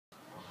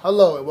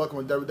Hello and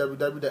welcome to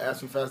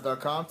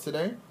www.askmefast.com.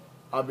 Today,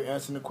 I'll be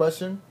answering the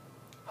question,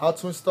 how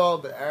to install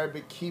the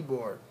Arabic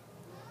keyboard.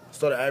 To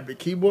install the Arabic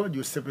keyboard,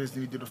 you simply need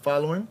to do the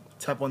following.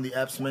 Tap on the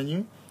apps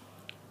menu,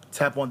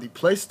 tap on the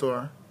Play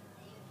Store,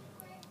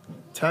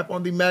 tap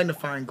on the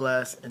magnifying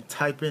glass, and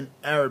type in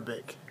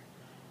Arabic,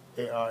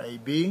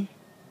 A-R-A-B.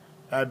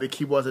 Arabic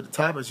keyboard's at the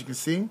top, as you can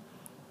see.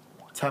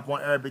 Tap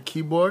on Arabic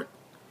keyboard.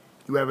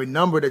 You have a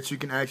number of keyboards you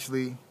can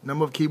actually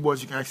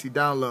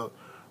download.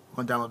 I'm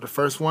going to download the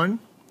first one.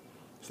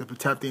 Simply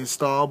tap the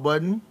install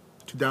button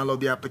to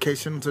download the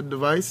application onto the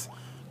device.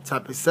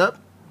 Tap accept.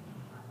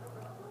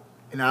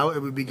 And now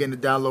it will begin the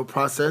download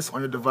process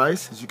on your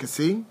device. As you can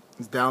see,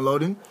 it's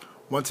downloading.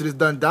 Once it is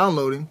done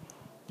downloading,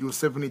 you will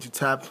simply need to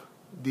tap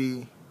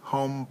the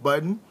home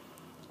button.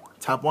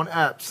 Tap on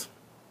apps.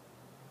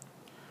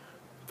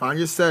 Find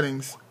your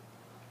settings.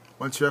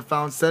 Once you have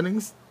found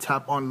settings,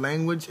 tap on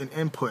language and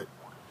input.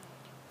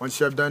 Once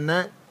you have done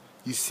that,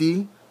 you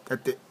see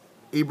that the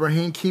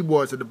Ibrahim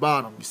keyboard's at the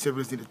bottom. You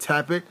simply just need to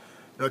tap it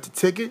in order to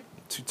tick it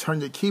to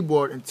turn your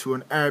keyboard into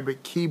an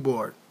Arabic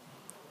keyboard.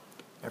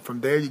 And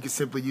from there, you can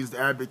simply use the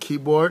Arabic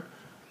keyboard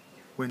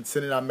when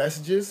sending out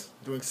messages,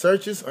 doing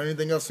searches, or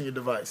anything else on your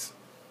device.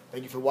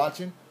 Thank you for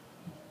watching.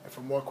 And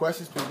for more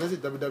questions, please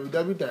visit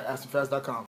www.askmefast.com.